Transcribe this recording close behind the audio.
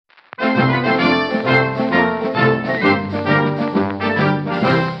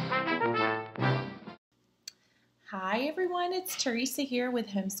everyone, it's Teresa here with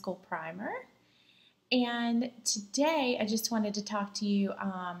Homeschool Primer, and today I just wanted to talk to you.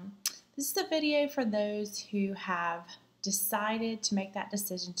 This is a video for those who have decided to make that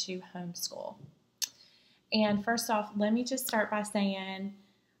decision to homeschool. And first off, let me just start by saying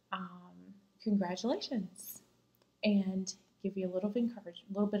congratulations and give you a little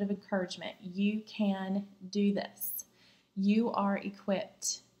bit of encouragement. You can do this. You are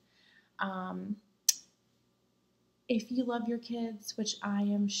equipped. If you love your kids, which I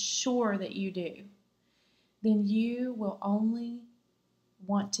am sure that you do, then you will only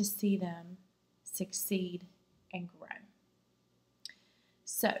want to see them succeed and grow.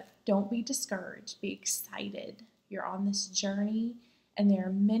 So don't be discouraged. Be excited. You're on this journey, and there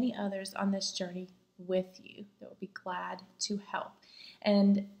are many others on this journey with you that will be glad to help.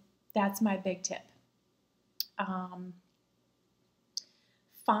 And that's my big tip.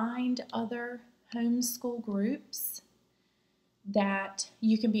 Find other homeschool groups that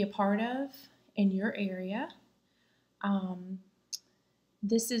you can be a part of in your area.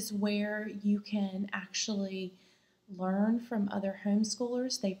 This is where you can actually learn from other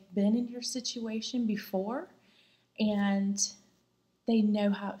homeschoolers. They've been in your situation before, and they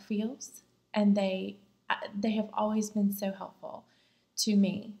know how it feels, and they have always been so helpful to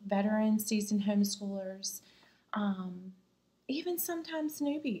me. Veterans, seasoned homeschoolers, even sometimes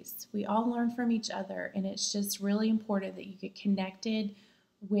newbies. We all learn from each other, and it's just really important that you get connected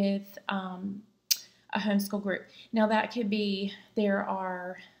with a homeschool group. Now that could be, there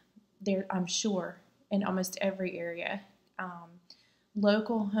I'm sure in almost every area,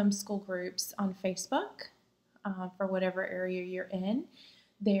 local homeschool groups on Facebook for whatever area you're in.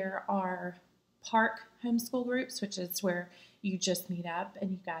 There are park homeschool groups, which is where you just meet up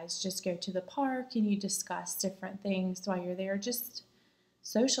and you guys just go to the park and you discuss different things while you're there. Just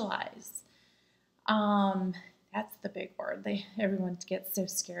socialize. That's the big word everyone gets so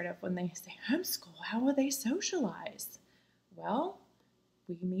scared of when they say homeschool. How will they socialize? Well,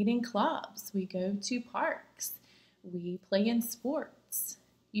 we meet in clubs. We go to parks. We play in sports.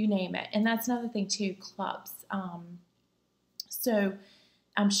 You name it. And that's another thing too, clubs. So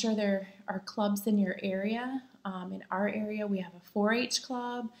I'm sure there are clubs in your area. In our area, we have a 4-H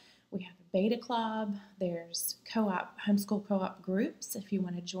club, we have a beta club, there's homeschool co-op groups if you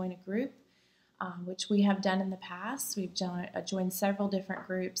want to join a group, which we have done in the past. We've joined several different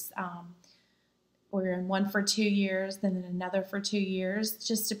groups. We're in one for 2 years, then in another for 2 years,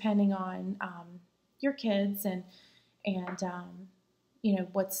 just depending on your kids and you know,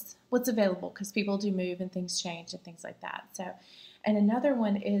 what's available, because people do move and things change and things like that. So, and another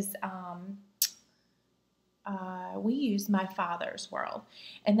one is we use My Father's World,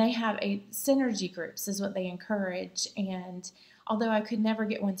 and they have a synergy groups is what they encourage. And although I could never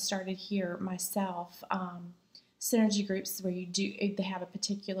get one started here myself, synergy groups is where they have a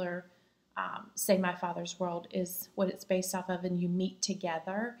particular, say My Father's World is what it's based off of, and you meet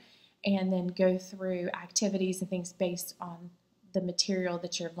together and then go through activities and things based on the material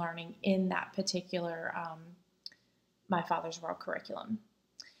that you're learning in that particular My Father's World curriculum.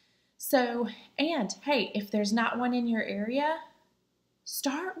 So, and hey, if there's not one in your area,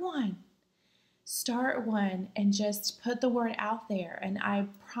 start one. Start one and just put the word out there, and I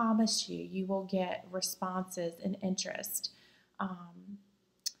promise you, you will get responses and interest.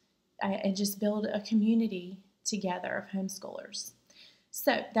 And just build a community together of homeschoolers.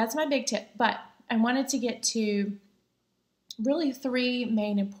 So that's my big tip, but I wanted to get to really 3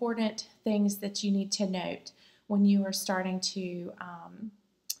 main important things that you need to note when you are starting to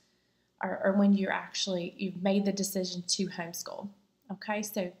or when you've made the decision to homeschool. Okay,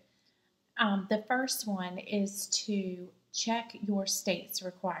 so the first one is to check your state's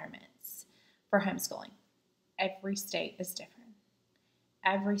requirements for homeschooling. Every state is different.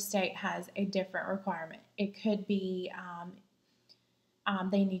 Every state has a different requirement. It could be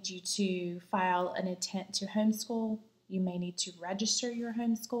they need you to file an intent to homeschool. You may need to register your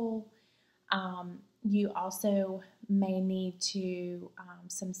homeschool. You also may need to,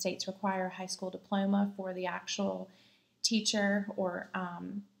 some states require a high school diploma for the actual teacher or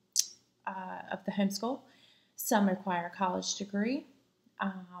of the homeschool. Some require a college degree.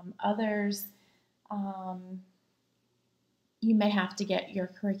 Others, you may have to get your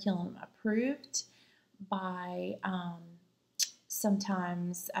curriculum approved by,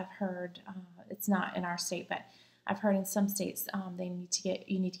 sometimes I've heard, it's not in our state, but I've heard in some states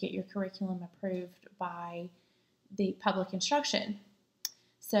you need to get your curriculum approved by the public instruction.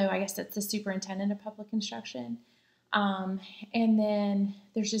 So I guess that's the superintendent of public instruction. And then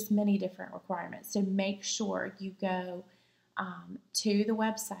there's just many different requirements. So make sure you go to the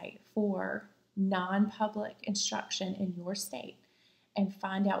website for non-public instruction in your state and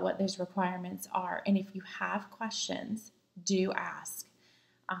find out what those requirements are. And if you have questions, do ask.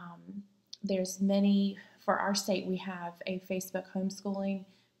 There's many, for our state, we have a Facebook homeschooling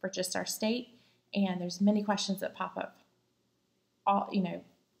for just our state, and there's many questions that pop up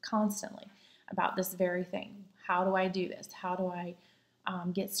constantly about this very thing. How do I do this? How do I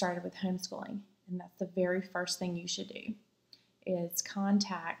get started with homeschooling? And that's the very first thing you should do, is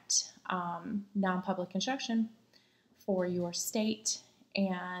contact non-public instruction for your state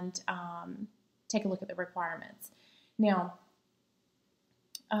and take a look at the requirements. Now,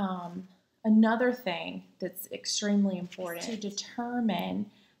 another thing that's extremely important is to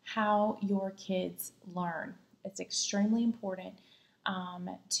determine how your kids learn. It's extremely important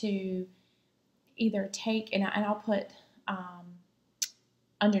to either take, and I'll put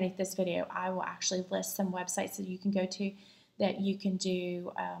underneath this video, I will actually list some websites that you can go to that you can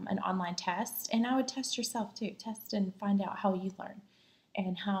do an online test, and I would test yourself too. Test and find out how you learn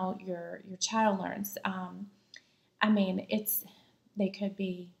and how your child learns. They could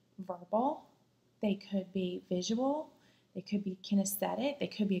be verbal, they could be visual, they could be kinesthetic, they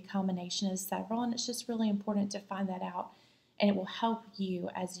could be a combination of several, and it's just really important to find that out, and it will help you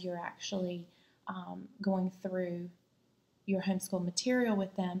as you're actually going through your homeschool material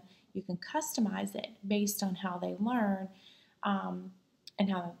with them. You can customize it based on how they learn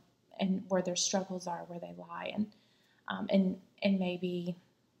and where their struggles are, where they lie, and maybe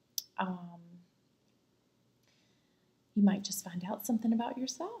you might just find out something about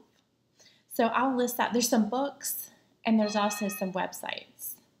yourself. So I'll list that. There's some books and there's also some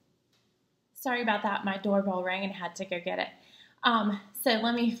websites. Sorry about that. My doorbell rang and I had to go get it. So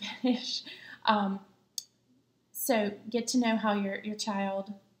let me finish. So get to know how your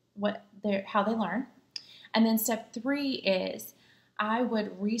child, how they learn. And then step 3 is I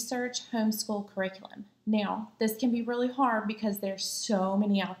would research homeschool curriculum. Now, this can be really hard because there's so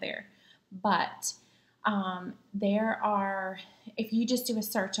many out there, but there are, if you just do a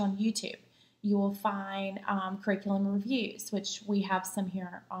search on YouTube, you will find curriculum reviews, which we have some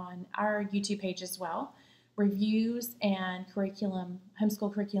here on our YouTube page as well. Reviews and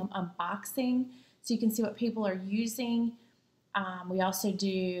homeschool curriculum unboxing, so you can see what people are using. We also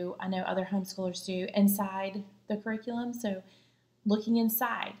do, I know other homeschoolers do, inside the curriculum. So looking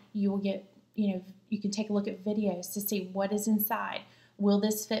inside, you will get, you can take a look at videos to see what is inside. Will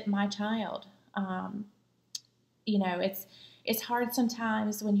this fit my child? It's hard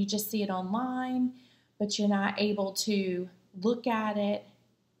sometimes when you just see it online, but you're not able to look at it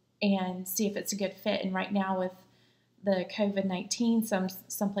and see if it's a good fit. And right now with the COVID-19,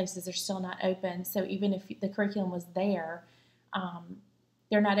 some places are still not open. So even if the curriculum was there,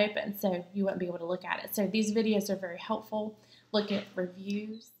 they're not open, so you wouldn't be able to look at it. So these videos are very helpful. Look at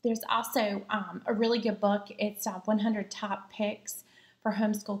reviews. There's also a really good book. It's 100 Top Picks for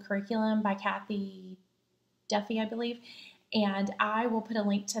Homeschool Curriculum by Kathy Duffy, I believe. And I will put a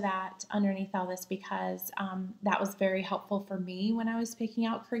link to that underneath all this because that was very helpful for me when I was picking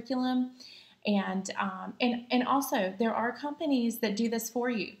out curriculum. And also there are companies that do this for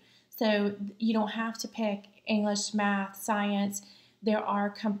you. So you don't have to pick English, math, science. There are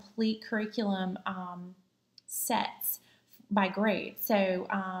complete curriculum sets by grade. So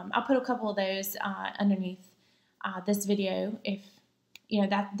I'll put a couple of those underneath this video if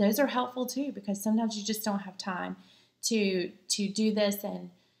those are helpful too, because sometimes you just don't have time to do this and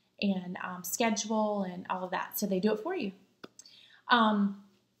schedule and all of that. So they do it for you.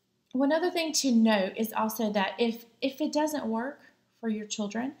 One other thing to note is also that if it doesn't work for your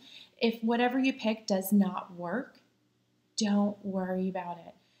children, if whatever you pick does not work, don't worry about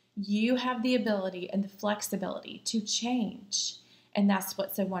it. You have the ability and the flexibility to change, and that's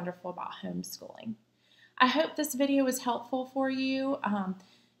what's so wonderful about homeschooling. I hope this video was helpful for you.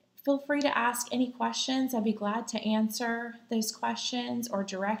 Feel free to ask any questions. I'd be glad to answer those questions or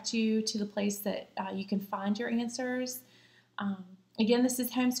direct you to the place that you can find your answers. Again, this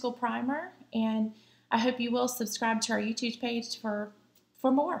is Homeschool Primer, and I hope you will subscribe to our YouTube page for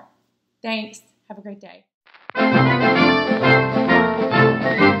more. Thanks. Have a great day.